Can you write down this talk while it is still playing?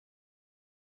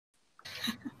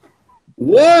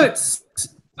What's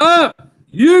up,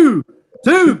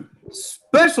 YouTube?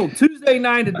 Special Tuesday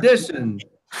night edition,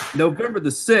 November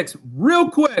the 6th. Real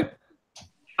quick,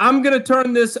 I'm going to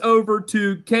turn this over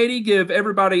to Caety, give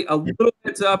everybody a little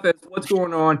heads up as to what's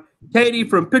going on. Caety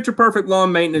from Picture Perfect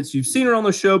Lawn Maintenance. You've seen her on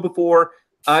the show before.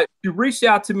 She reached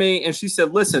out to me and she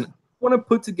said, listen, I want to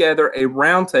put together a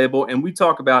roundtable and we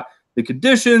talk about the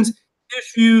conditions,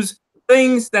 issues,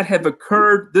 things that have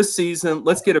occurred this season.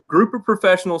 Let's get a group of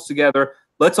professionals together.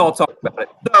 Let's all talk about it.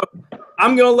 So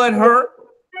I'm going to let her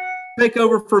take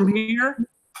over from here.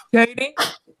 Caety,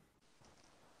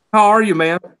 how are you,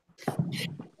 ma'am?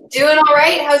 Doing all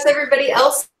right. How's everybody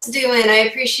else doing? I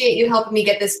appreciate you helping me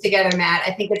get this together, Matt.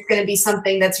 I think it's going to be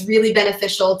something that's really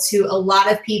beneficial to a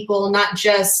lot of people, not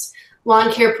just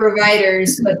lawn care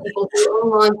providers, but people who own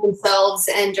lawns themselves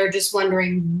and are just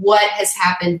wondering what has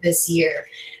happened this year.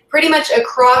 Pretty much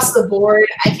across the board,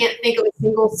 I can't think of a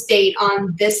single state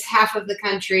on this half of the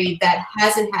country that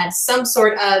hasn't had some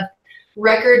sort of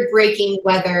record-breaking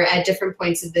weather at different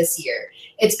points of this year.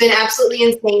 It's been absolutely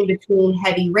insane between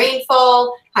heavy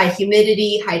rainfall, high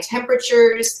humidity, high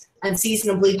temperatures,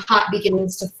 unseasonably hot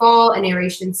beginnings to fall, and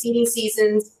aeration and seeding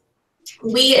seasons.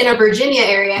 We in our Virginia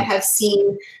area have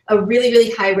seen a really,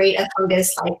 really high rate of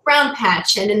fungus like brown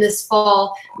patch and in this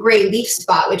fall gray leaf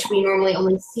spot, which we normally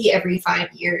only see every 5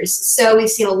 years. So we've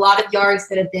seen a lot of yards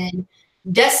that have been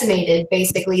decimated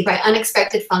basically by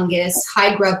unexpected fungus,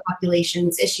 high grub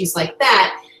populations, issues like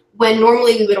that, when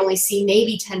normally we would only see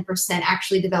maybe 10%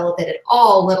 actually develop it at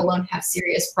all, let alone have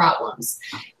serious problems.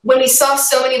 When we saw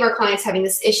so many of our clients having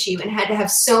this issue and had to have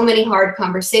so many hard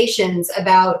conversations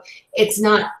about it's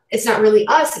not really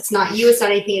us, it's not you, it's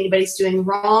not anything anybody's doing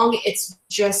wrong, it's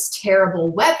just terrible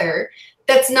weather,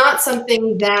 that's not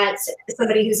something that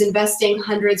somebody who's investing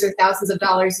hundreds or thousands of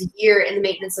dollars a year in the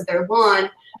maintenance of their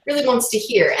lawn really wants to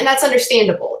hear. And that's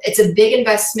understandable. It's a big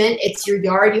investment. It's your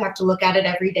yard. You have to look at it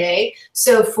every day.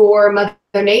 So for Mother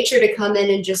Nature to come in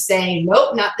and just say,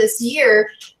 nope, not this year,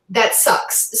 that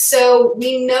sucks. So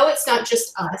we know it's not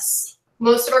just us.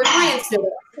 Most of our clients know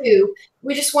that too.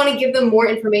 We just want to give them more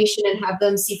information and have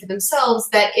them see for themselves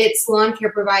that it's lawn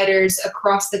care providers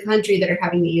across the country that are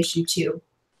having the issue too,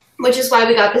 which is why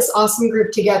we got this awesome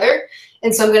group together.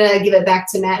 And so I'm going to give it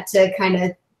back to Matt to kind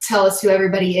of tell us who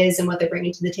everybody is and what they're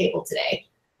bringing to the table today.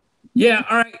 Yeah,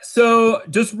 all right. So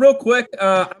just real quick,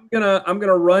 I'm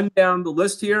gonna run down the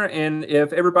list here, and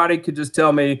if everybody could just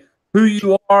tell me who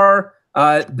you are,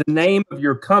 the name of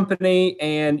your company,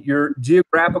 and your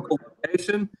geographical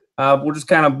location. We'll just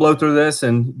kind of blow through this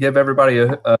and give everybody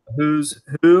a who's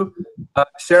who.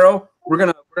 Cheryl, we're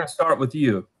gonna start with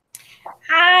you.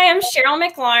 Hi, I'm Cheryl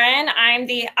McLaurin. I'm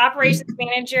the operations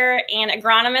manager and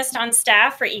agronomist on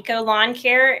staff for Eco Lawn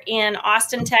Care in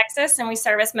Austin, Texas, and we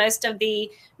service most of the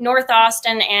North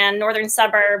Austin and northern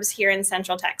suburbs here in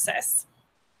Central Texas.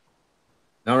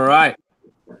 All right.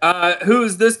 Who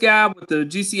is this guy with the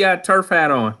GCI turf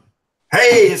hat on?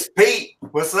 Hey, it's Pete.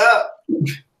 What's up?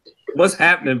 What's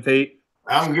happening, Pete?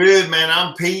 I'm good, man.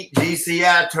 I'm Pete,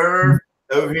 GCI Turf,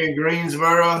 over here in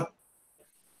Greensboro,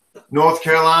 North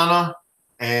Carolina,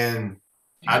 and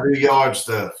I do yard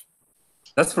stuff.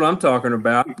 That's what I'm talking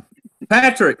about.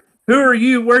 Patrick, who are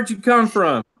you? Where'd you come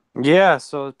from? Yeah,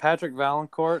 so Patrick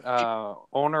Vaillancourt,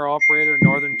 owner-operator,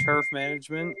 Northern Turf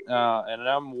Management, and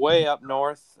I'm way up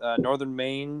north, northern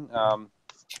Maine.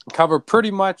 Cover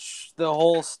pretty much the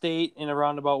whole state in a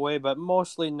roundabout way, but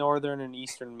mostly northern and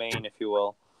eastern Maine, if you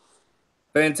will.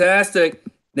 Fantastic.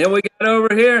 Then we got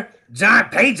over here, John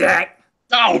Pajak.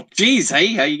 Oh, geez.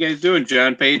 Hey, how you guys doing?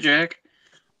 John Pajak,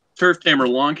 Turf Tamer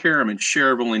Lawn Care. I'm in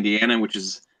Schererville, Indiana, which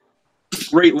is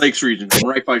Great Lakes region. I'm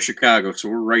right by Chicago, so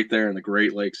we're right there in the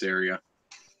Great Lakes area.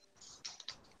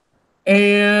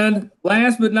 And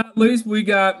last but not least, we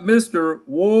got Mr.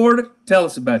 Ward. Tell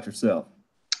us about yourself.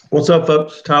 What's up,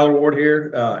 folks? Tyler Ward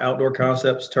here, Outdoor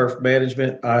Concepts Turf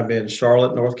Management. I'm in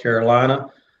Charlotte, North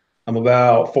Carolina. I'm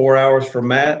about 4 hours from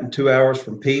Matt and 2 hours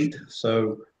from Pete,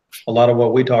 so a lot of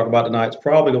what we talk about tonight is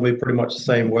probably going to be pretty much the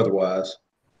same weather-wise.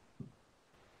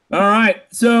 All right.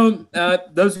 So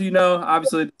those of you know,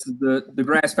 obviously, this is the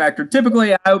grass factor.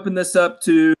 Typically, I open this up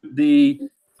to the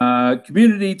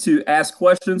community to ask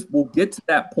questions. We'll get to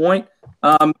that point.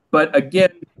 But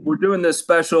again, we're doing this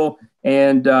special,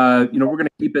 and we're going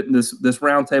to keep it in this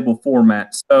roundtable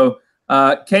format. So,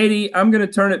 Caety, I'm going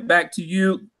to turn it back to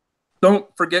you. Don't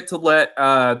forget to let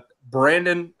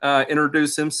Brandyn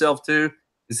introduce himself too,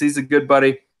 because he's a good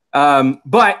buddy.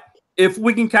 But if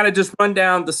we can kind of just run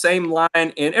down the same line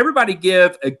and everybody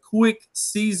give a quick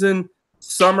season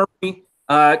summary,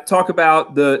 talk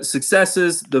about the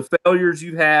successes, the failures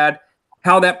you had,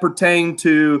 how that pertained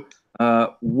to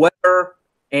weather,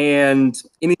 and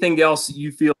anything else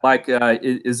you feel like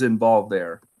is involved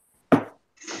there?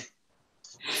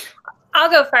 I'll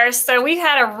go first. So we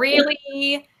had a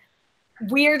really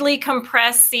weirdly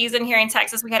compressed season here in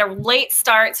Texas. We had a late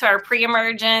start to our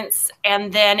pre-emergence,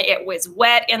 and then it was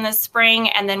wet in the spring,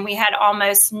 and then we had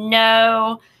almost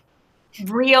no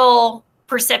real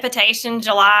precipitation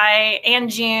July and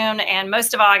June and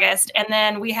most of August. And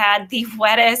then we had the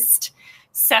wettest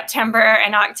September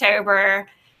and October.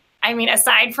 I mean,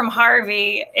 aside from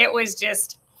Harvey, it was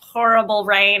just horrible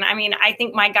rain. I mean, I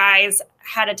think my guys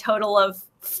had a total of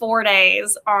 4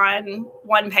 days on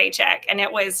one paycheck, and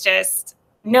it was just,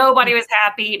 nobody was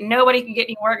happy. Nobody could get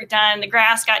any work done. The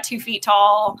grass got 2 feet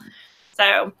tall.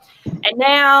 So, and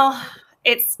now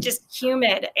it's just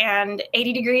humid and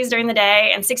 80 degrees during the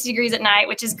day and 60 degrees at night,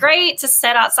 which is great to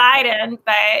sit outside in,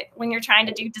 but when you're trying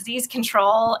to do disease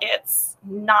control, it's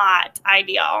not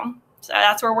ideal. So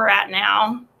that's where we're at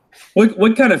now.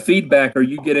 What kind of feedback are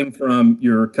you getting from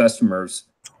your customers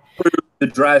through the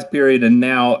dry period, and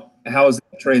now how is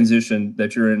the transition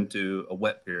that you're into a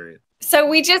wet period? So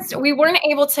we weren't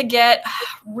able to get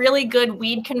really good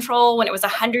weed control when it was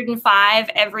 105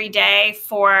 every day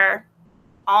for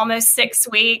almost 6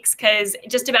 weeks, because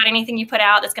just about anything you put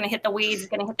out that's going to hit the weeds is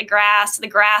going to hit the grass. The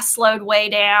grass slowed way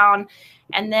down.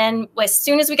 And then as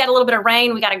soon as we got a little bit of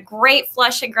rain, we got a great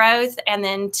flush of growth. And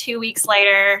then 2 weeks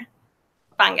later,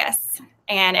 fungus,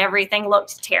 and everything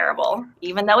looked terrible,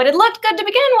 even though it had looked good to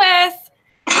begin with.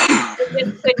 It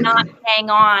just could not hang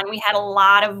on. We had a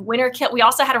lot of winter kill. We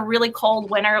also had a really cold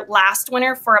winter last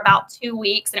winter for about 2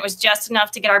 weeks, and it was just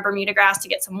enough to get our Bermuda grass to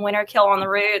get some winter kill on the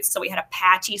roots. So we had a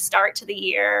patchy start to the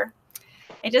year.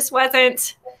 It just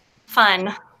wasn't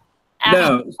fun.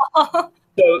 No.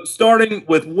 So starting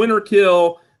with winter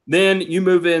kill, then you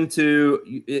move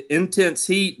into intense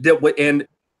heat and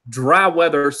dry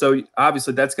weather. So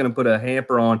obviously that's going to put a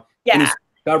hamper on any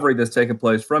recovery that's taking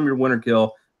place from your winter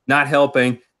kill. Not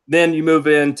helping. Then you move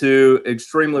into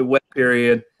extremely wet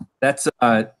period. That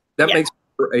makes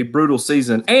for a brutal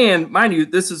season. And mind you,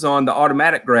 this is on the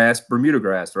automatic grass, Bermuda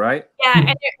grass, right?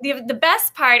 Yeah, and the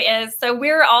best part is, so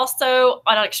we're also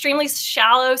on extremely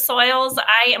shallow soils.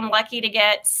 I am lucky to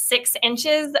get 6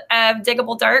 inches of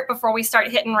diggable dirt before we start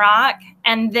hitting rock.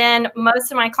 And then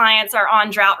most of my clients are on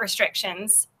drought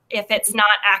restrictions if it's not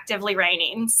actively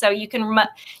raining. So you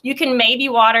can maybe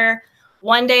water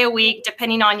 1 day a week,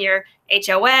 depending on your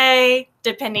HOA,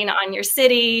 depending on your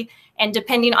city, and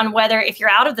depending on whether, if you're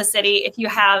out of the city, if you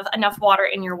have enough water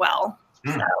in your well.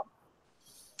 So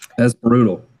that's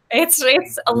brutal. It's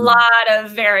a lot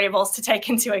of variables to take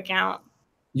into account.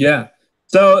 Yeah.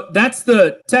 So that's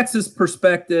the Texas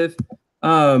perspective.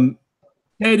 Caety,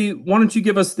 why don't you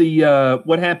give us the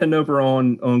what happened over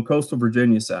on coastal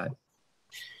Virginia side?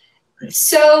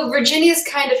 So Virginia's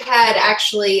kind of had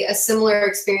actually a similar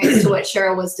experience to what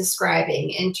Cheryl was describing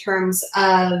in terms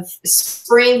of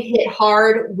spring hit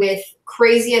hard with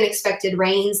crazy unexpected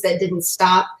rains that didn't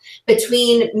stop.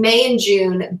 Between May and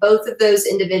June, both of those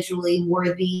individually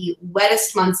were the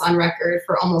wettest months on record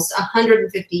for almost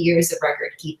 150 years of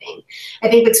record keeping. I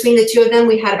think between the two of them,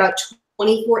 we had about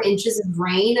 24 inches of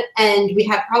rain, and we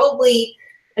had probably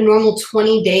a normal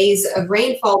 20 days of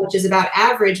rainfall, which is about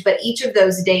average, but each of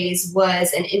those days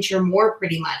was an inch or more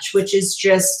pretty much, which is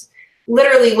just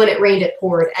literally when it rained, it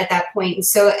poured at that point. And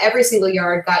so every single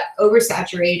yard got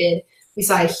oversaturated. We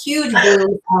saw a huge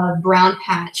boom of brown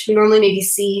patch. We normally maybe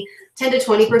see 10 to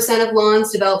 20% of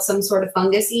lawns develop some sort of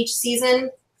fungus each season.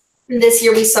 And this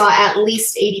year we saw at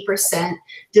least 80%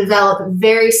 develop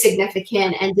very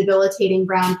significant and debilitating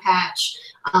brown patch.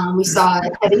 We saw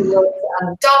heavy growth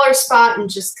of dollar spot and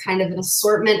just kind of an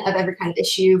assortment of every kind of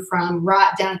issue, from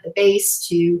rot down at the base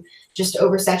to just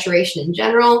oversaturation in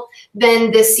general.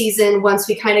 Then this season, once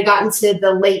we kind of got into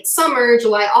the late summer,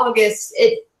 July, August,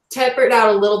 it tempered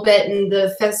out a little bit, and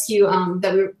the fescue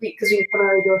because we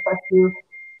primarily do a fescue,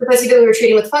 the fescue that we were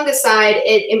treating with fungicide,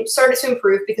 it started to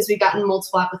improve because we'd gotten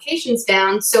multiple applications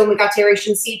down. So when we got to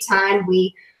aeration seed time,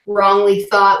 we wrongly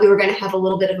thought we were going to have a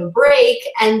little bit of a break,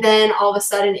 and then all of a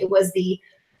sudden it was the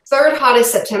 3rd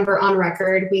hottest September on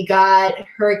record. We got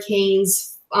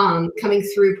hurricanes coming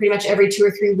through pretty much every 2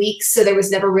 or 3 weeks, so there was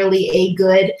never really a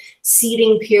good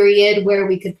seeding period where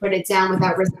we could put it down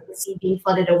without risking the seed being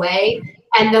flooded away.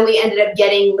 And then we ended up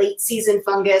getting late season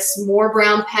fungus, more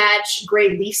brown patch,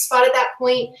 gray leaf spot at that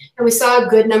point, and we saw a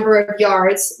good number of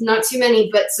yards, not too many,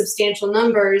 but substantial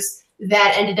numbers,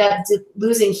 that ended up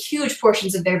losing huge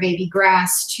portions of their baby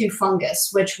grass to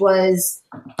fungus, which was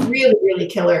really, really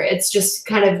killer. It's just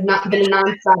kind of not been a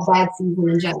nonstop bad season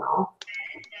in general.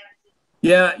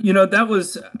 Yeah, you know, that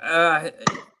was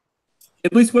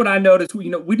at least what I noticed,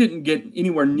 we didn't get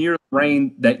anywhere near the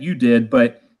rain that you did,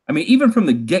 but I mean, even from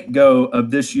the get-go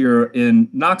of this year in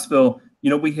Knoxville,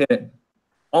 we hit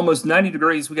almost 90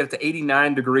 degrees. We got to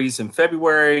 89 degrees in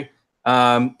February.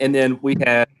 And then we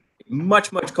had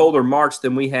much, much colder March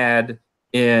than we had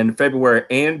in February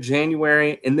and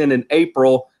January. And then in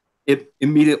April, it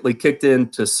immediately kicked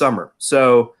into summer.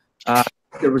 So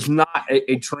there was not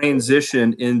a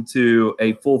transition into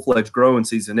a full-fledged growing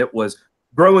season. It was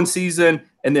growing season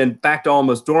and then back to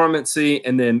almost dormancy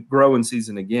and then growing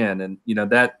season again. And,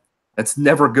 that's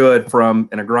never good from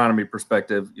an agronomy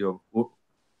perspective.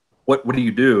 What do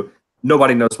you do?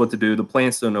 Nobody knows what to do. The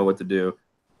plants don't know what to do.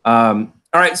 All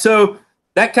right, so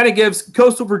that kind of gives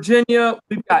coastal Virginia.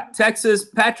 We've got Texas.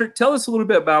 Patrick, tell us a little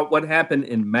bit about what happened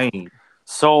in Maine.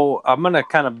 So I'm going to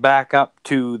kind of back up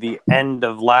to the end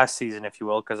of last season, if you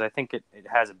will, because I think it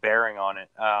has a bearing on it.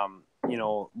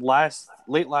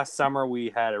 Late last summer, we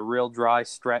had a real dry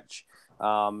stretch.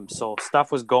 So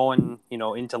stuff was going,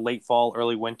 into late fall,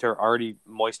 early winter, already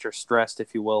moisture stressed,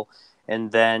 if you will.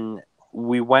 And then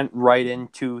we went right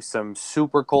into some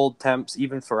super cold temps,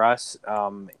 even for us,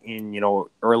 in,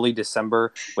 early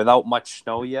December without much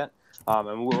snow yet.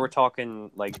 And we were talking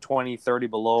like 20, 30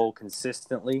 below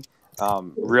consistently,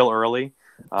 real early.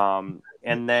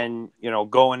 And then,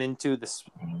 going through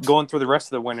the rest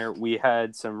of the winter, we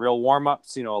had some real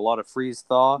warm-ups, a lot of freeze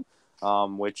thaw,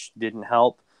 which didn't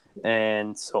help.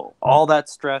 And so all that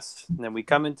stress, and then we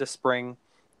come into spring,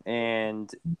 and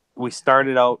we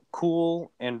started out cool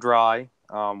and dry,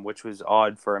 which was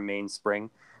odd for a Maine spring.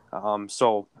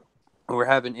 So we're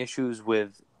having issues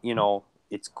with,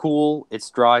 it's cool, it's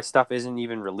dry, stuff isn't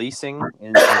even releasing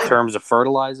in terms of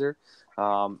fertilizer.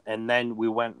 And then we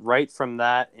went right from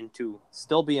that into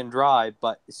still being dry,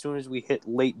 but as soon as we hit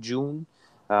late June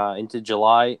into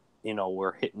July,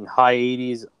 we're hitting high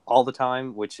 80s all the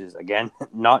time, which is, again,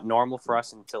 not normal for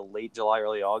us until late July,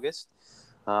 early August.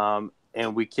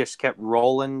 And we just kept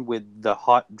rolling with the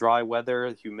hot, dry weather.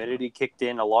 The humidity kicked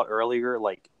in a lot earlier,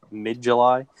 like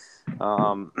mid-July.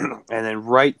 And then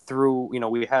right through,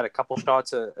 we had a couple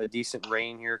shots of a decent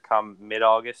rain here come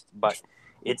mid-August, but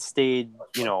it stayed,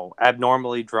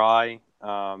 abnormally dry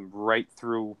right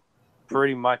through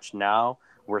pretty much now.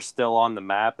 We're still on the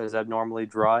map as abnormally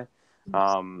dry.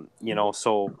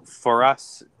 So for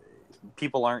us,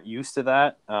 people aren't used to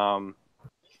that.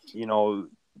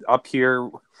 Up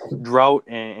here, drought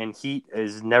and heat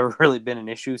has never really been an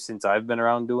issue since I've been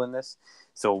around doing this.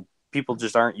 So people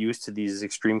just aren't used to these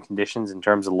extreme conditions in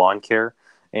terms of lawn care.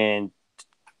 And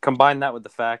combine that with the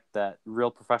fact that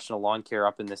real professional lawn care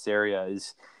up in this area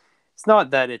it's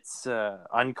not that it's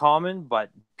uncommon, but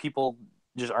people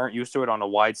just aren't used to it on a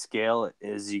wide scale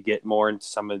as you get more into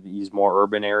some of these more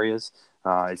urban areas.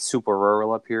 It's super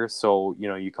rural up here. So,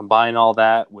 you combine all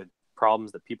that with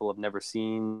problems that people have never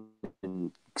seen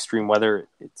in extreme weather.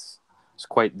 It's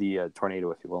quite the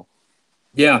tornado, if you will.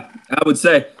 Yeah, I would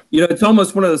say, it's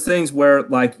almost one of those things where,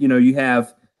 like, you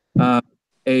have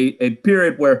a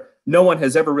period where no one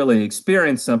has ever really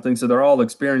experienced something. So they're all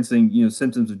experiencing,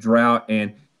 symptoms of drought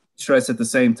and stress at the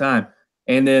same time.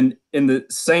 And then in the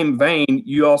same vein,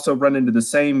 you also run into the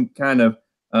same kind of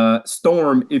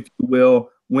storm, if you will,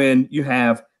 when you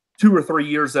have 2 or 3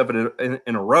 years of it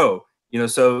in a row.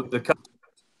 So the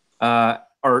customers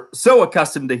are so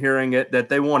accustomed to hearing it that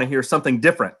they want to hear something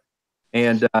different.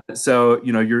 And so,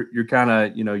 you're kind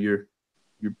of, you're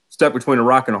stuck between a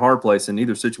rock and a hard place in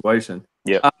either situation.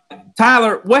 Yeah.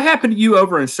 Tyler, what happened to you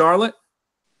over in Charlotte?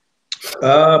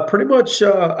 Pretty much,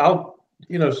 I'll,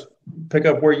 pick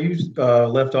up where you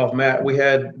left off, Matt. We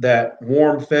had that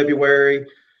warm February.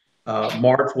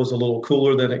 March was a little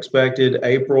cooler than expected.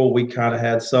 April, we kind of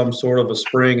had some sort of a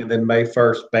spring, and then May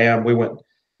 1st, bam, we went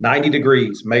 90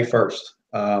 degrees May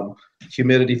 1st.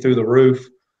 Humidity through the roof.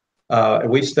 And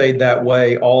we stayed that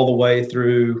way all the way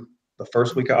through the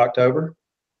first week of October.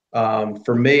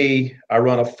 For me, I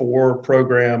run a 4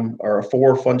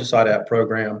 fungicide app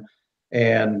program,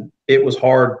 and it was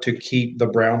hard to keep the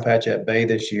brown patch at bay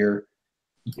this year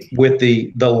with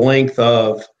the length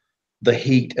of the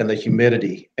heat and the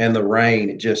humidity and the rain.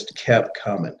 It just kept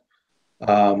coming.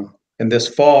 And this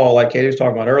fall, like Caety was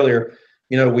talking about earlier,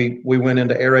 we went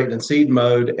into aerate and seed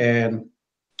mode, and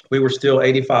we were still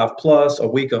 85 plus, a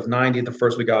week of 90 the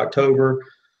first week of October,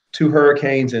 2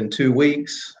 hurricanes in 2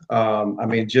 weeks.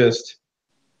 Just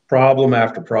problem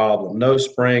after problem. No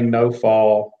spring, no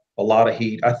fall, a lot of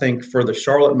heat. I think for the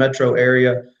Charlotte metro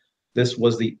area, this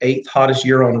was the 8th hottest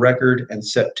year on record, and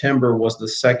September was the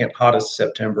 2nd hottest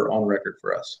September on record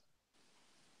for us.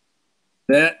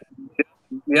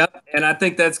 Yeah, and I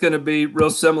think that's going to be real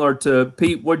similar to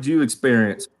Pete. What did you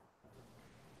experience?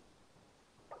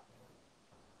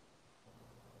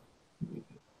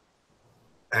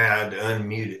 I had to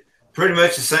unmute it. Pretty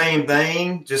much the same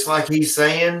thing, just like he's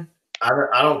saying.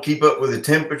 I don't keep up with the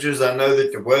temperatures. I know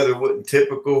that the weather wasn't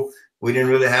typical. We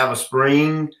didn't really have a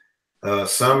spring.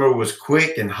 Summer was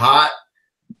quick and hot,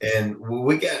 and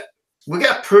we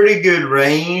got pretty good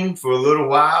rain for a little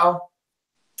while,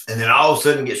 and then all of a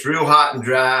sudden it gets real hot and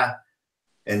dry,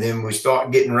 and then we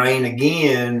start getting rain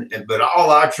again. But all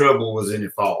our trouble was in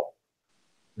the fall.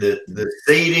 The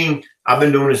seeding, I've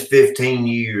been doing this 15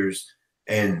 years,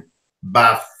 and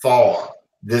by far,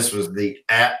 this was the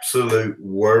absolute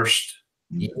worst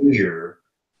year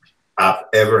I've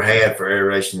ever had for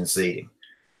aeration and seeding.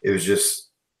 It was just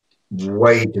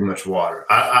way too much water.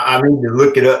 I need to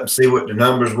look it up and see what the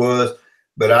numbers was,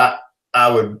 but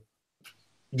I would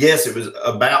guess it was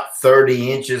about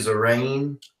 30 inches of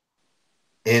rain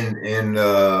in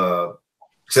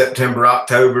September,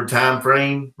 October time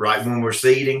frame, right when we're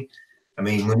seeding. I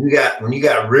mean, when you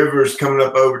got rivers coming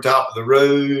up over top of the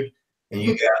road, and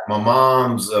you got my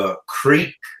mom's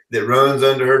creek that runs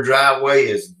under her driveway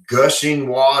is gushing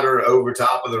water over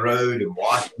top of the road and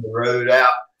washing the road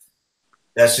out.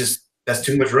 That's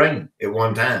too much rain at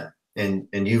one time. And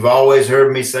you've always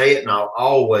heard me say it, and I'll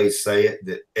always say it,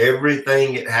 that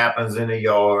everything that happens in a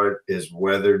yard is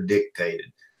weather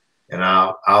dictated. And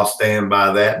I'll stand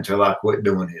by that until I quit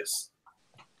doing this.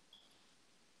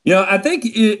 You know, I think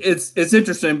it's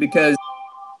interesting because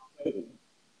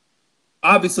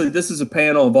obviously this is a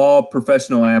panel of all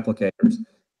professional applicators,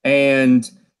 and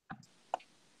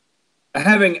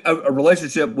having a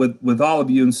relationship with all of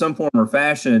you in some form or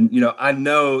fashion, you know, I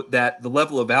know that the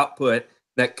level of output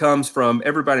that comes from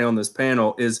everybody on this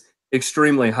panel is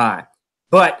extremely high.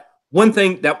 But one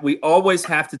thing that we always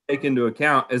have to take into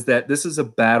account is that this is a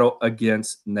battle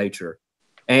against nature,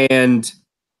 and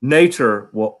nature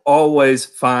will always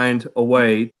find a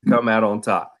way to come out on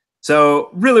top. So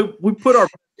really, we put our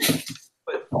foot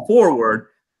forward,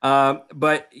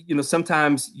 but you know,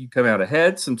 sometimes you come out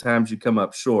ahead, sometimes you come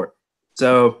up short.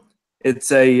 So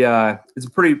it's a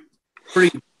pretty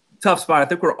tough spot. I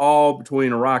think we're all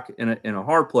between a rock and a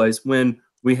hard place when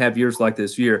we have years like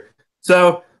this year.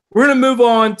 So we're going to move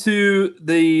on to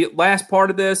the last part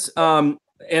of this, and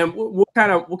we'll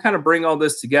kind of bring all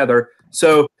this together.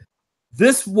 So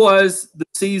this was the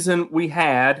season we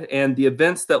had and the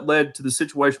events that led to the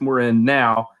situation we're in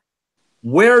now.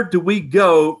 Where do we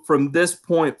go from this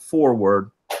point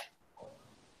forward?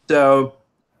 So,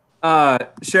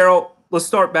 Cheryl, let's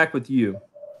start back with you.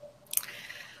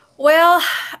 Well,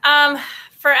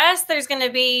 for us, we're going to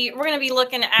be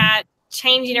looking at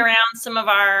changing around some of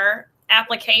our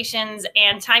applications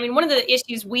and timing. One of the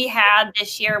issues we had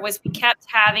this year was we kept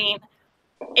having,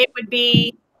 it would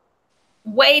be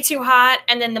way too hot,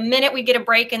 and then the minute we get a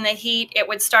break in the heat, it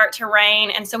would start to rain.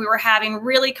 And so we were having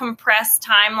really compressed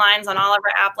timelines on all of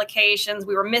our applications.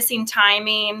 We were missing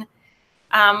timing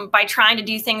by trying to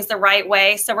do things the right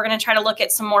way. So we're going to try to look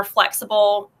at some more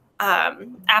flexible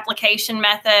application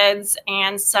methods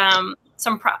and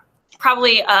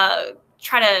probably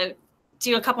try to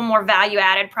do a couple more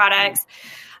value-added products.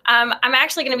 I'm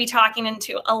actually going to be talking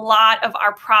into a lot of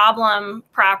our problem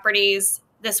properties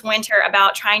this winter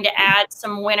about trying to add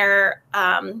some winter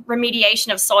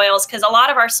remediation of soils, because a lot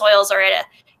of our soils are at an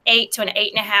 8 to an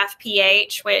 8.5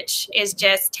 pH, which is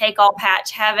just take all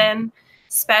patch heaven,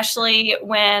 especially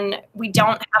when we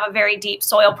don't have a very deep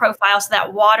soil profile, so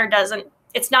that water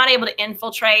it's not able to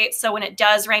infiltrate. So when it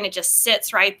does rain, it just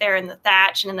sits right there in the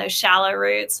thatch and in those shallow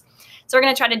roots. So we're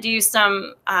going to try to do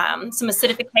some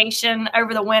acidification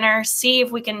over the winter, see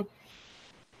if we can.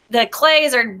 The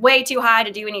clays are way too high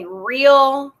to do any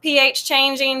real pH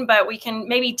changing, but we can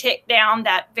maybe tick down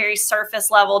that very surface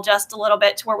level just a little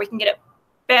bit to where we can get it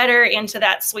better into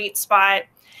that sweet spot.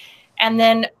 And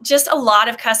then just a lot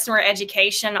of customer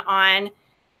education on,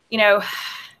 you know,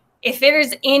 if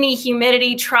there's any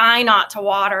humidity, try not to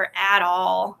water at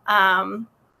all.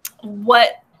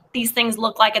 What these things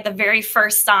look like at the very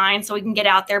first sign, so we can get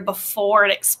out there before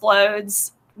it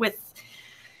explodes with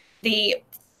the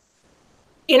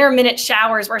intermittent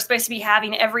showers we're supposed to be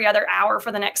having every other hour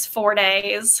for the next 4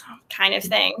 days kind of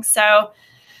thing. So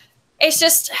it's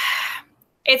just,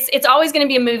 it's always going to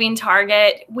be a moving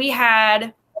target. We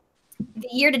had the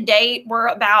year to date, we're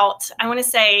about, I want to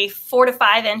say 4 to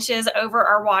 5 inches over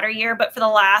our water year, but for the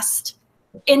last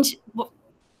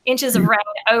inches of rain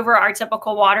over our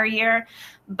typical water year.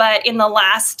 But in the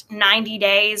last 90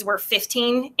 days, we're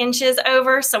 15 inches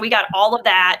over. So we got all of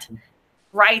that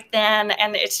right then.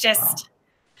 And it's just,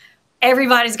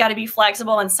 everybody's got to be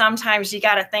flexible. And sometimes you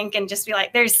got to think and just be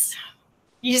like,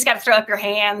 you just got to throw up your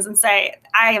hands and say,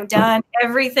 I have done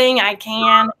everything I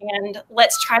can, and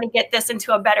let's try to get this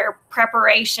into a better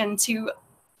preparation to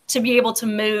to be able to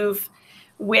move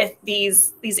with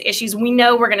these issues we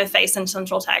know we're going to face in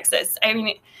Central Texas. I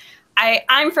mean,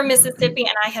 I'm from Mississippi,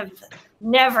 and I have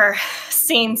never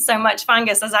seen so much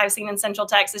fungus as I've seen in Central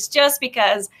Texas, just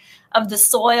because of the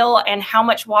soil and how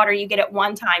much water you get at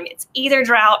one time. It's either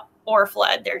drought or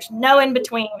flood. There's no in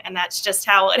between, and that's just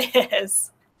how it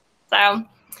is. So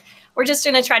we're just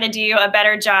going to try to do a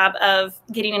better job of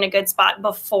getting in a good spot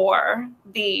before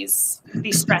these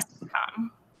stresses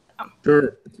come.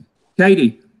 Sure.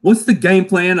 Caety, what's the game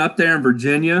plan up there in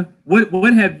Virginia?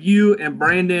 What have you and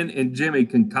Brandyn and Jimmy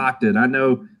concocted? I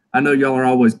know y'all are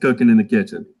always cooking in the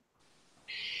kitchen.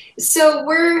 So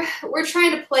we're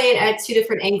trying to play it at two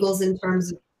different angles in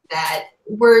terms of that.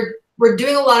 We're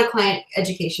doing a lot of client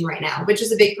education right now, which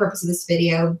is a big purpose of this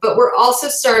video, but we're also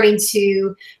starting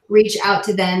to reach out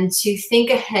to them to think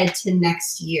ahead to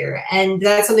next year. And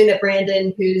that's something that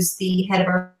Brandyn, who's the head of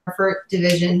our FERT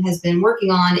division, has been working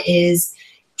on, is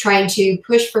trying to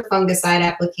push for fungicide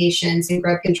applications and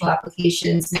grub control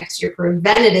applications next year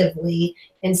preventatively,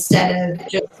 instead of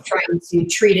just trying to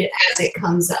treat it as it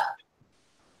comes up.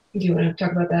 Do you want to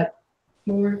talk about that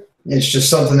more? It's just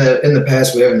something that in the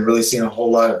past we haven't really seen a whole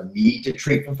lot of need to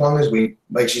treat for fungus. We,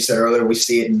 like she said earlier, we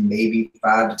see it in maybe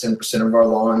 5 to 10% of our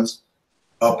lawns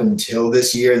up until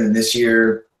this year. And then this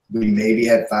year we maybe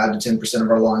had 5 to 10% of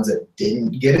our lawns that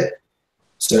didn't get it.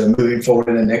 So moving forward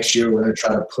into next year, we're going to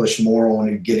try to push more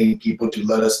on getting people to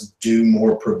let us do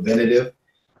more preventative,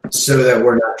 so that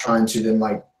we're not trying to then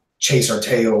like chase our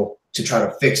tail to try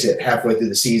to fix it halfway through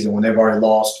the season when they've already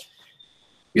lost.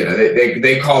 You know,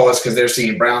 they call us because they're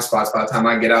seeing brown spots. By the time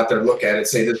I get out there, look at it,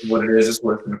 say this is what it is, this is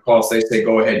what it's going to cost, they say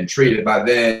go ahead and treat it. By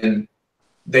then,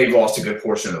 they've lost a good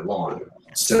portion of the lawn.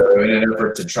 So in an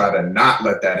effort to try to not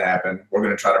let that happen, we're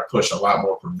going to try to push a lot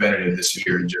more preventative this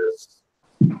year and just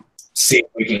see if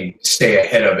we can stay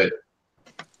ahead of it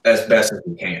as best as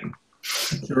we can.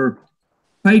 Sure.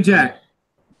 Pajak.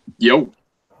 Yo.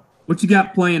 What you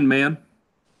got planned, man?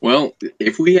 Well,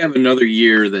 if we have another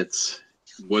year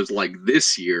was like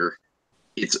this year,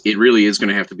 it really is going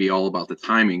to have to be all about the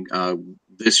timing.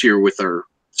 This year with our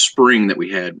spring that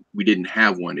we didn't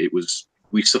have one.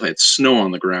 We still had snow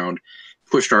on the ground,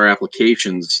 pushed our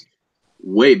applications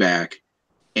way back,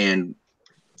 and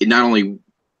it not only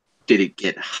did it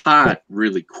get hot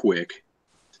really quick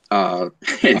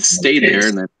and stay there,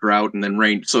 and then drought and then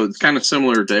rain. So it's kind of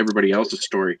similar to everybody else's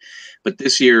story. But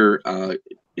this year,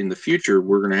 in the future,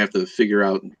 we're going to have to figure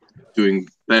out doing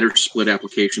better split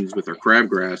applications with our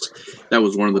crabgrass. That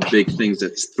was one of the big things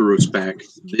that threw us back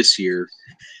this year.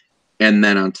 And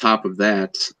then on top of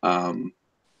that,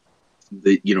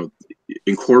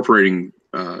 incorporating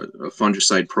a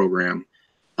fungicide program.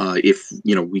 If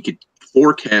we could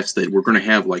forecast that we're going to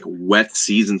have like wet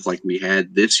seasons like we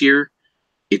had this year,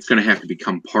 it's going to have to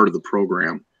become part of the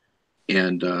program.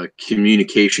 And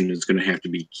communication is going to have to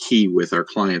be key with our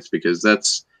clients, because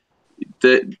the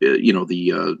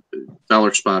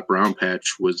dollar spot brown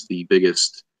patch was the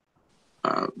biggest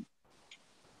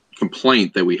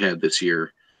complaint that we had this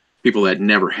year. People that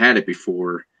never had it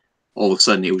before, all of a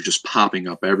sudden it was just popping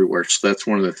up everywhere. So that's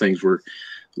one of the things we're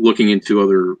looking into,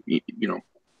 other,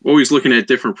 always looking at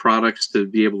different products to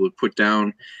be able to put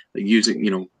down,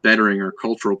 using, bettering our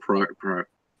cultural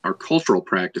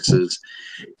practices.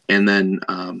 And then,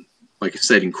 like I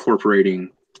said, incorporating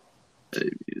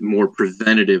more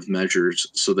preventative measures,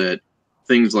 so that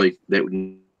things like that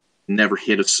would never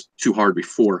hit us too hard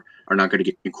before are not going to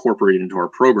get incorporated into our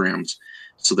programs,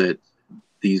 so that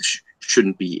these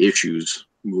shouldn't be issues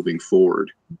moving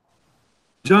forward.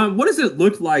 John, what does it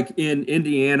look like in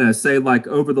Indiana, say like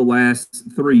over the last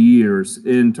 3 years,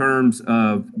 in terms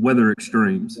of weather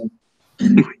extremes?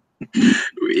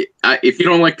 If you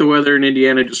don't like the weather in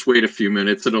Indiana, just wait a few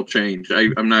minutes. It'll change.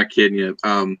 I'm not kidding you.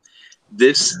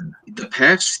 The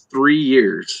past 3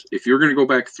 years, if you're going to go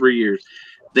back 3 years,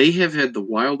 they have had the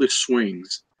wildest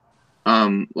swings.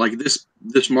 Like this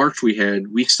March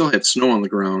we still had snow on the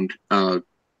ground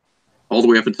all the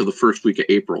way up until the first week of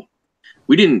April.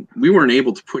 We weren't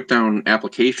able to put down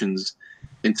applications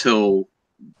until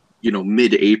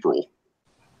mid-April,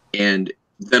 and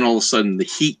then all of a sudden the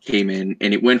heat came in,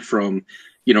 and it went from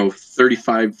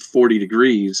 35, 40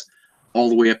 degrees all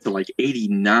the way up to like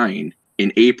 89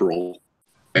 in April,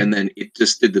 and then it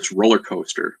just did this roller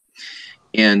coaster.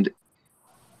 And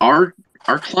our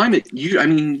climate,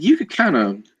 you could kind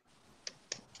of,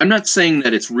 I'm not saying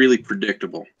that it's really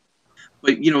predictable,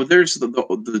 but there's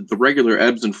the regular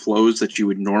ebbs and flows that you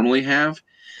would normally have.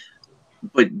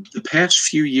 But the past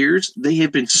few years, they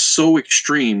have been so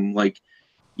extreme,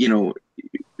 to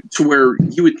where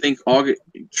you would think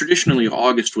traditionally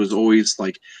August was always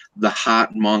like the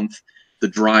hot month, the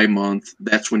dry month,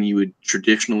 that's when you would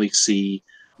traditionally see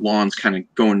lawns kind of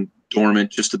going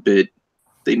dormant just a bit.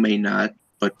 They may not,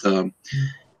 but a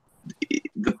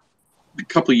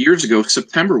couple of years ago,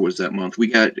 September was that month. We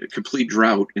got a complete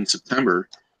drought in September,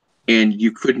 and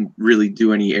you couldn't really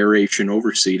do any aeration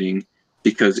overseeding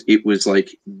because it was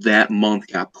like that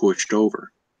month got pushed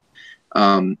over.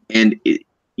 And it,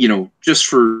 just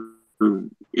for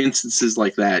instances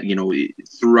like that,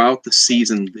 throughout the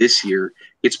season this year,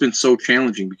 it's been so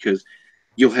challenging because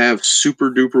you'll have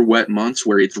super duper wet months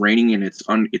where it's raining and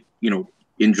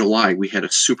in July, we had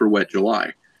a super wet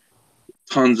July.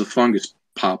 Tons of fungus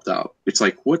popped out. It's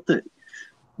like,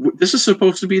 this is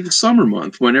supposed to be the summer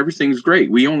month when everything's great.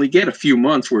 We only get a few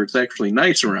months where it's actually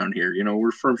nice around here.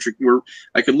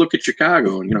 I could look at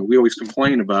Chicago and, we always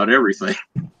complain about everything,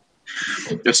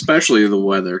 especially the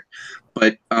weather.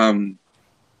 But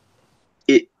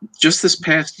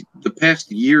the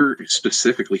past year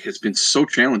specifically has been so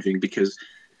challenging because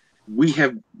we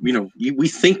have, we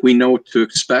think we know what to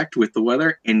expect with the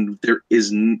weather, and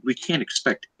we can't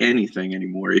expect anything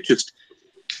anymore. You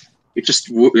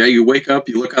wake up,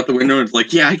 you look out the window, and it's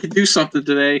like, yeah, I could do something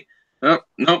today. Oh,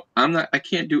 no, I'm not. I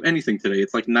can't do anything today.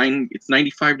 It's like it's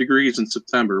 95 degrees in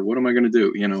September. What am I going to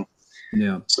do?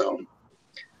 Yeah. So,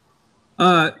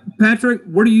 Patrick,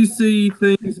 where do you see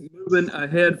things moving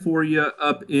ahead for you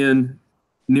up in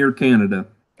near Canada?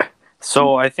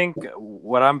 So I think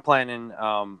what I'm planning,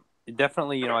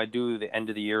 definitely, I do the end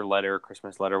of the year letter,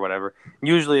 Christmas letter, whatever.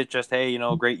 Usually it's just, hey,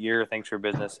 great year, thanks for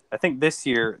business. I think this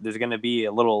year there's going to be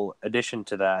a little addition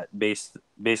to that,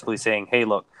 basically saying, hey,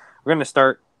 look, we're going to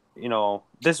start,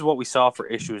 this is what we saw for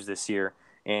issues this year,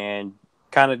 and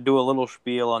kind of do a little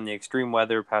spiel on the extreme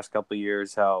weather past couple of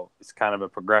years, how it's kind of a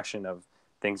progression of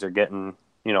things are getting,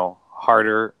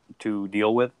 harder to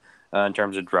deal with in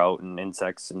terms of drought and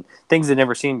insects and things they've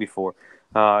never seen before.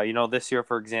 This year,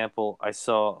 for example, I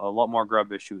saw a lot more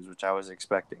grub issues, which I was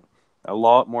expecting. A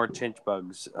lot more chinch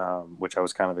bugs, which I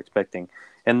was kind of expecting.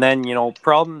 And then,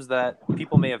 problems that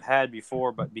people may have had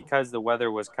before, but because the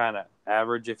weather was kind of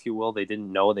average, if you will, they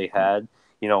didn't know they had,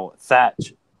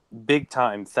 thatch, big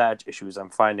time thatch issues I'm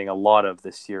finding a lot of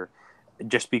this year,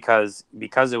 just because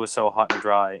it was so hot and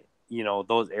dry,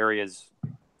 those areas,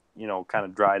 kind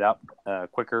of dried up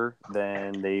quicker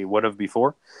than they would have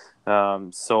before.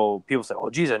 So people say,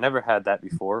 oh, geez, I never had that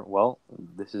before. Well,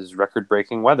 this is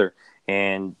record-breaking weather.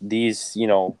 And these,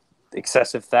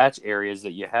 excessive thatch areas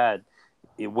that you had,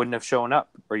 it wouldn't have shown up,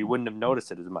 or you wouldn't have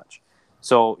noticed it as much.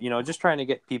 So, just trying to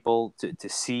get people to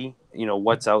see,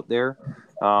 what's out there.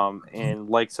 And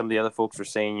like some of the other folks were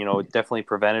saying, definitely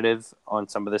preventative on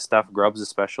some of this stuff, grubs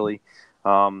especially.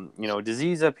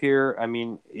 Disease up here, I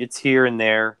mean, it's here and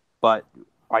there, but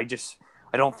I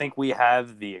don't think we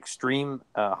have the extreme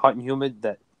hot and humid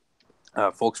that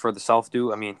folks further south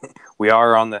do. I mean, we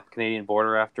are on the Canadian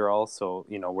border after all, so,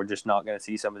 we're just not going to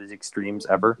see some of these extremes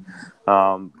ever.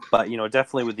 But,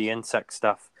 definitely with the insect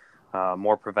stuff,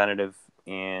 more preventative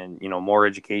and, more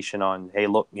education on, hey,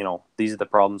 look, these are the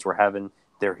problems we're having.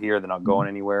 They're here. They're not going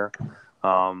anywhere.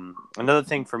 Another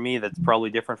thing for me that's probably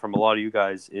different from a lot of you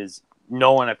guys is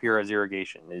no one up here has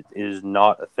irrigation. It is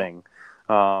not a thing.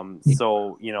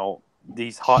 So,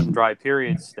 these hot and dry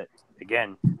periods that,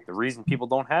 again, the reason people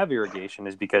don't have irrigation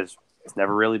is because it's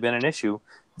never really been an issue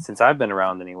since I've been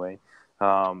around anyway.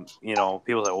 People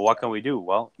say, well, what can we do?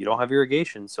 Well, you don't have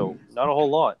irrigation, so not a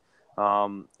whole lot.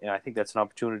 And I think that's an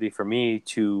opportunity for me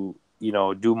to,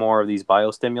 do more of these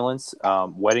biostimulants,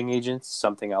 wetting agents,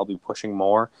 something I'll be pushing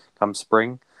more come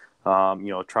spring, try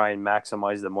and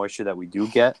maximize the moisture that we do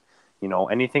get,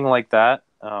 anything like that.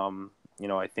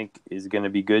 I think is going to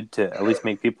be good to at least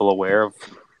make people aware of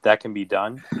that can be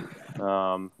done.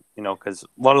 Because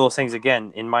a lot of those things,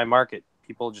 again, in my market,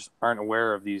 people just aren't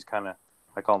aware of these kind of,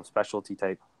 I call them specialty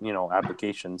type,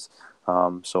 applications.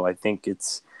 So I think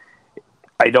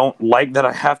I don't like that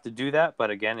I have to do that,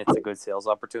 but again, it's a good sales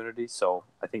opportunity. So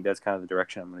I think that's kind of the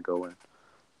direction I'm going to go in.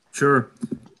 Sure.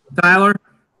 Tyler,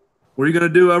 what are you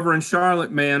going to do over in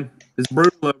Charlotte, man? It's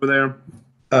brutal over there.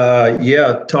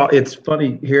 It's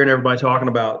funny hearing everybody talking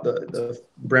about the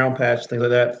brown patch, things like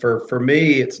that. For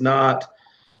me, it's not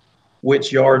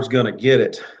which yard's going to get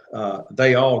it.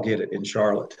 They all get it in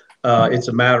Charlotte. It's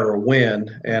a matter of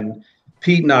when. And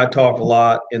Pete and I talked a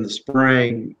lot in the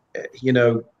spring.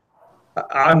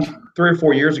 I'm 3 or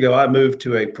 4 years ago, I moved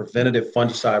to a preventative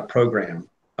fungicide program.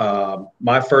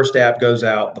 My first app goes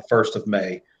out the 1st of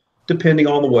May, depending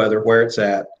on the weather, where it's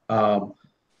at.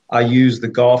 I use the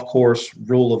golf course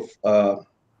rule of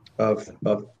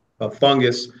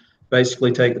fungus.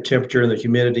 Basically, take the temperature and the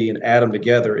humidity and add them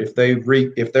together. If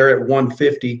they're at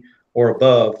 150 or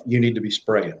above, you need to be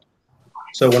spraying.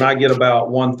 So when I get about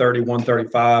 130,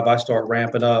 135, I start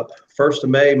ramping up. 1st of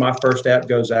May, my first app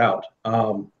goes out.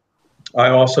 I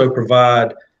also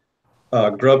provide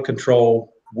grub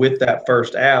control with that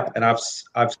first app, and I've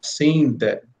seen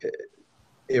that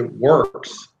it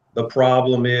works. The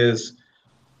problem is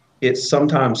it's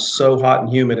sometimes so hot and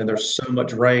humid and there's so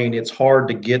much rain, it's hard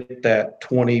to get that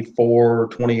 24,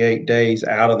 28 days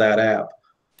out of that app.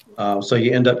 So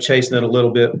you end up chasing it a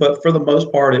little bit, but for the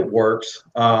most part, it works.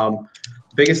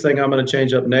 Biggest thing I'm going to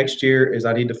change up next year is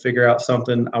I need to figure out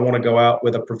something. I want to go out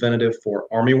with a preventative for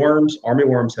armyworms.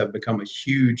 Armyworms have become a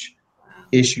huge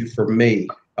issue for me.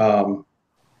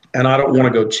 And I don't want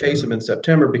to go chase them in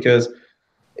September because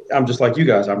I'm just like you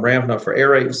guys. I'm ramping up for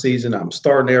aerating season. I'm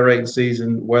starting aerating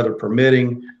season, weather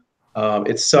permitting.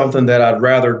 It's something that I'd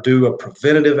rather do a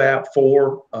preventative app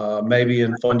for, maybe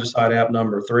in fungicide app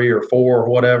number 3 or 4 or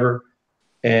whatever,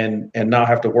 and not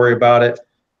have to worry about it.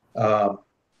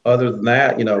 Other than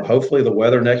that, you know, hopefully the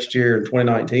weather next year in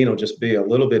 2019 will just be a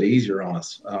little bit easier on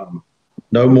us.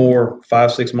 No more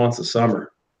 5-6 months of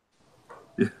summer.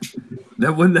 Yeah.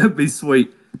 Wouldn't that be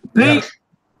sweet? Pete,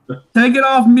 take it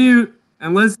off mute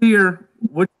and let's hear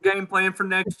what's your game plan for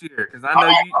next year, because I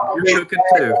know you're cooking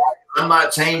too. I'm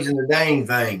not changing the dang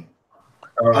thing.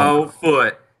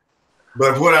 Foot.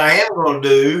 But what I am going to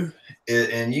do, is,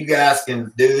 and you guys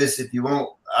can do this if you want,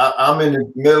 I'm in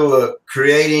the middle of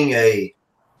creating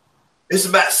it's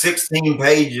about 16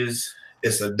 pages.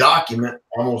 It's a document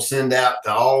I'm going to send out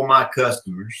to all my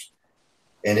customers,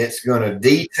 and it's going to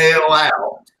detail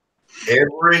out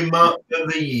every month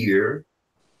of the year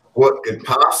what could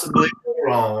possibly go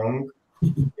wrong.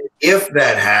 If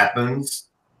that happens,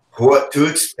 what to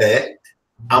expect.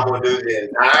 I'm going to do the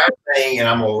entire thing, and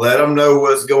I'm going to let them know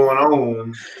what's going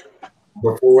on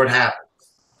before it happens.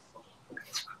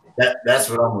 That's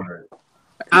what I'm going to do.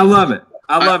 I love it.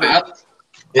 I love it.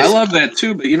 I love that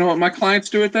too, but you know what my clients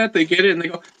do with that? They get it and they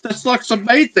go, "This looks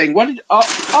amazing. What did?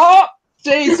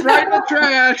 See, it's right in the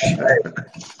trash."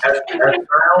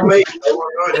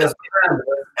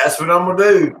 That's what I'm gonna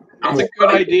do. That's a good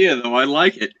idea, though. I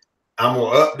like it. I'm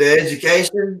gonna up the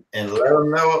education and let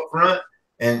them know up front.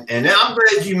 And I'm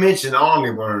glad you mentioned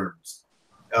armyworms.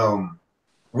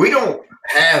 We don't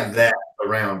have that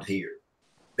around here.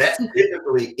 That's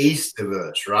typically east of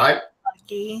us, right?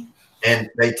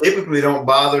 And they typically don't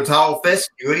bother tall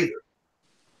fescue either.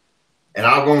 And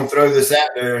I'm going to throw this out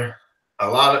there.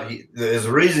 There's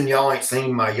a reason y'all ain't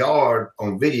seen my yard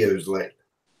on videos lately.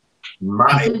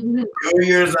 My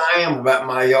curious I am about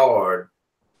my yard.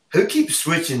 Who keeps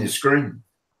switching the screen?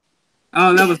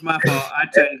 Oh, that was my fault. I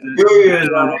changed it. Curious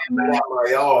I am about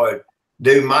my yard.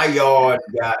 Dude, my yard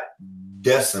got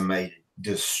decimated,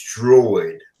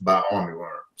 destroyed by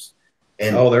armyworms.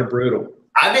 And they're brutal.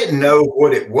 I didn't know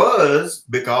what it was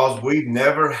because we've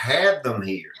never had them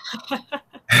here.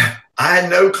 I had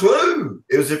no clue.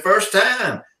 It was the first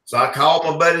time. So I called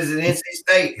my buddies at NC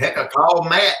State. Heck, I called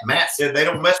Matt. Matt said they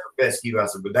don't mess with fescue. I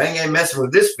said, but they ain't messing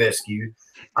with this fescue.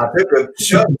 I took a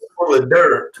shovel full of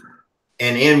dirt,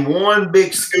 and in one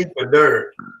big scoop of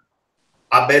dirt,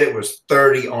 I bet it was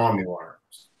 30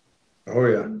 armyworms. Oh,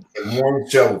 yeah. In one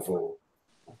shovel full.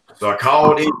 So I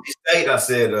called NC State. I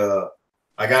said,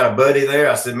 I got a buddy there.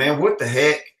 I said, man, what the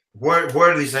heck? Where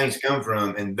do these things come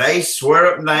from? And they swear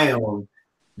up and down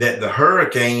that the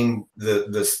hurricane,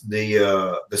 the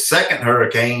second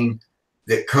hurricane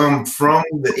that come from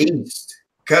the east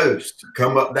coast,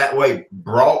 come up that way,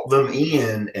 brought them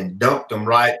in and dumped them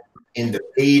right into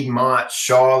Piedmont,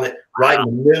 Charlotte, right in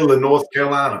the middle of North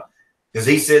Carolina. Because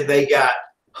he said they got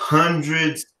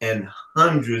hundreds and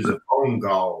hundreds of phone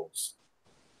calls.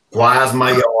 Why is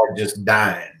my yard just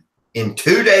dying? In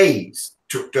 2 days,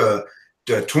 to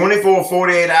 24,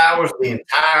 48 hours, the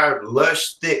entire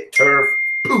lush, thick turf,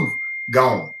 poof,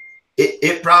 gone.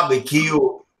 It probably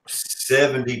killed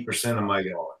 70% of my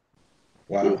yard.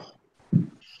 Wow.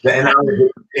 And I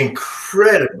was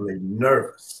incredibly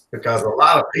nervous because a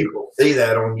lot of people see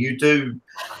that on YouTube,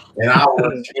 and I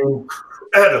was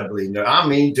incredibly nervous. I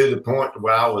mean, to the point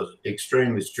where I was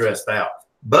extremely stressed out.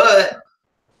 But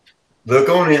look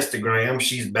on Instagram.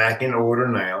 She's back in order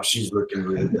now. She's looking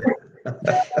really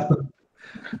good.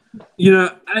 You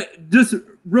know, just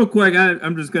real quick,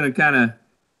 I'm just going to kind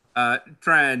of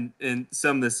try and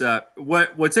sum this up.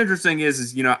 What's interesting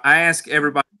is, you know, I ask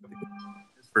everybody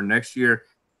for next year,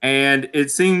 and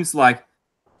it seems like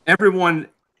everyone,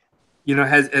 you know,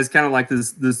 has kind of like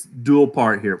this dual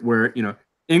part here where, you know,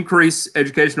 increase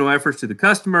educational efforts to the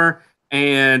customer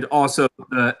and also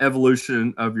the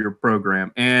evolution of your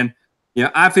program. And yeah,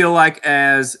 I feel like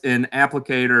as an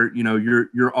applicator, you know,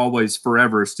 you're always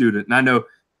forever a student. And I know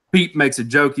Pete makes a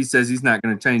joke. He says he's not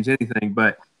going to change anything,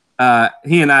 but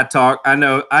he and I talk. I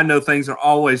know things are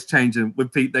always changing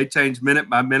with Pete. They change minute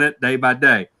by minute, day by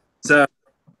day. So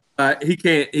he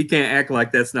can't act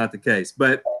like that's not the case.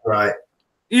 But right,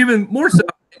 even more so,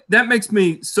 that makes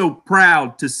me so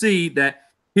proud to see that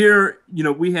here,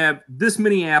 we have this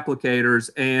many applicators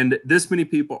and this many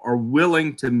people are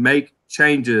willing to make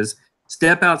changes,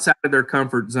 step outside of their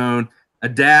comfort zone,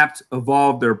 adapt,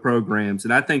 evolve their programs.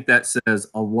 And I think that says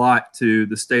a lot to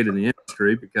the state of the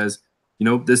industry because,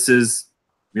 this is,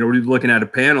 we're looking at a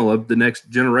panel of the next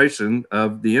generation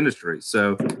of the industry.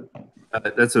 So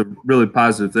that's a really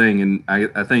positive thing. And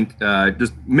I think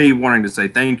just me wanting to say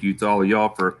thank you to all of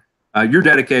y'all for your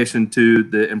dedication to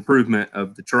the improvement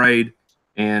of the trade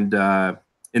and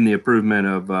in the improvement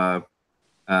of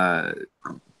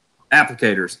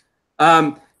applicators.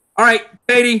 All right,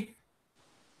 Caety,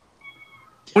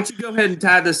 why don't you go ahead and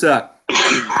tie this up?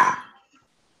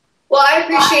 Well, I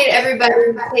appreciate everybody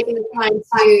taking the time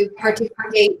to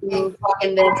participate in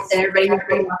talking this and everybody who's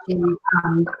been watching.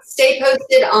 Stay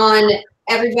posted on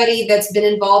everybody that's been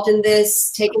involved in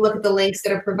this. Take a look at the links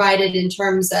that are provided in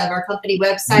terms of our company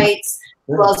websites, as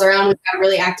well as our own. We've got a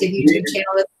really active YouTube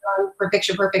channel that's on for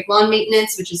Picture Perfect Lawn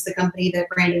Maintenance, which is the company that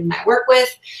Brandon and I work with.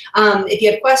 If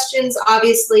you have questions,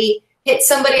 obviously, hit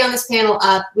somebody on this panel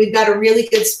up. We've got a really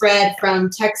good spread from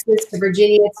Texas to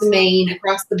Virginia to Maine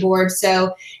across the board.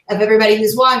 So of everybody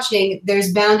who's watching,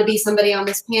 there's bound to be somebody on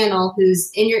this panel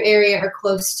who's in your area or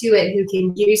close to it who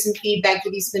can give you some feedback,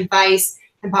 give you some advice,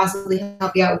 and possibly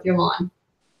help you out with your lawn.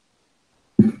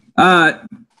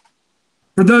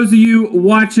 For those of you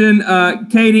watching,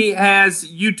 Caety has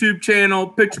YouTube channel,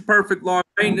 Picture Perfect Lawn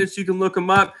Maintenance. You can look them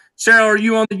up. Cheryl, are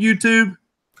you on the YouTube?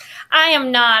 I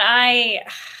am not.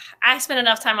 I spend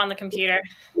enough time on the computer.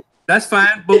 That's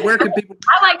fine, but where can people?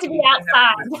 I like to be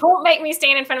outside. Don't make me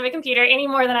stand in front of a computer any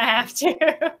more than I have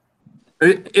to.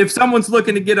 If someone's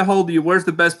looking to get a hold of you, where's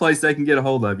the best place they can get a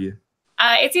hold of you?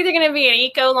 It's either going to be at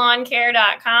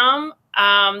ecolawn.com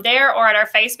there or at our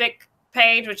Facebook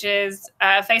page, which is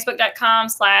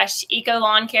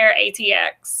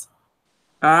facebook.com/ecolawncare_ATX.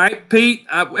 All right, Pete,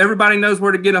 everybody knows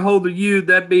where to get a hold of you.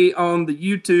 That'd be on the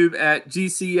YouTube at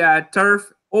GCI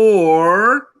Turf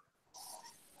or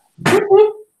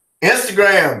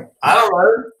Instagram. I don't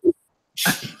know.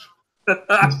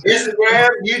 Instagram,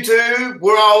 YouTube.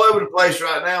 We're all over the place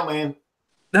right now, man.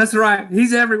 That's right.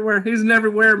 He's everywhere. He's an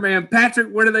everywhere man. Patrick,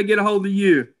 where do they get a hold of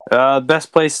you?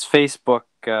 Best place is Facebook.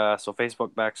 So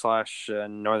Facebook /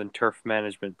 Northern Turf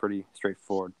Management. Pretty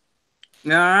straightforward.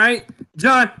 All right.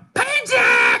 John,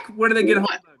 Pajak, where do they get a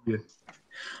hold of you?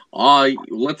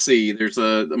 Let's see. There's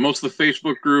most of the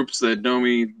Facebook groups that know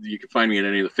me. You can find me in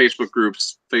any of the Facebook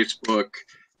groups. Facebook,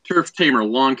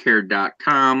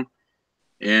 turftamerlawncare.com,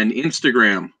 and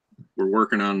Instagram. We're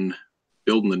working on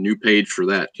building the new page for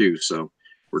that too. So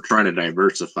we're trying to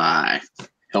diversify,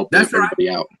 help everybody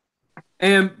out.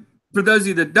 And for those of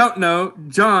you that don't know,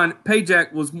 John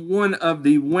Pajak was one of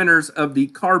the winners of the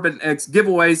Carbon X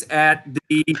giveaways at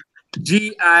the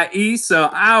GIE. So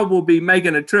I will be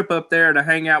making a trip up there to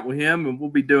hang out with him, and we'll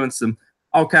be doing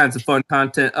all kinds of fun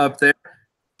content up there.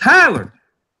 Tyler,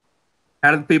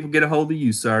 how do the people get a hold of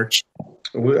you, sir?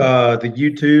 The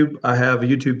YouTube, I have a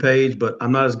YouTube page, but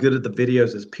I'm not as good at the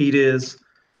videos as Pete is.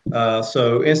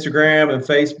 So Instagram and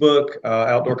Facebook,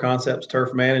 Outdoor Concepts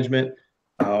Turf Management,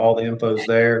 all the info's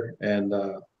there, and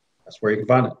that's where you can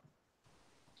find it.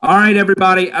 All right,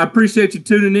 everybody. I appreciate you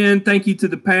tuning in. Thank you to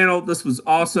the panel. This was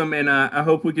awesome, and I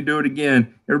hope we can do it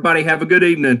again. Everybody have a good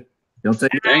evening.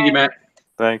 Thank you, Matt.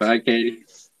 Thanks. Bye, Caety.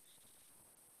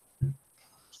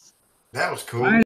 That was cool.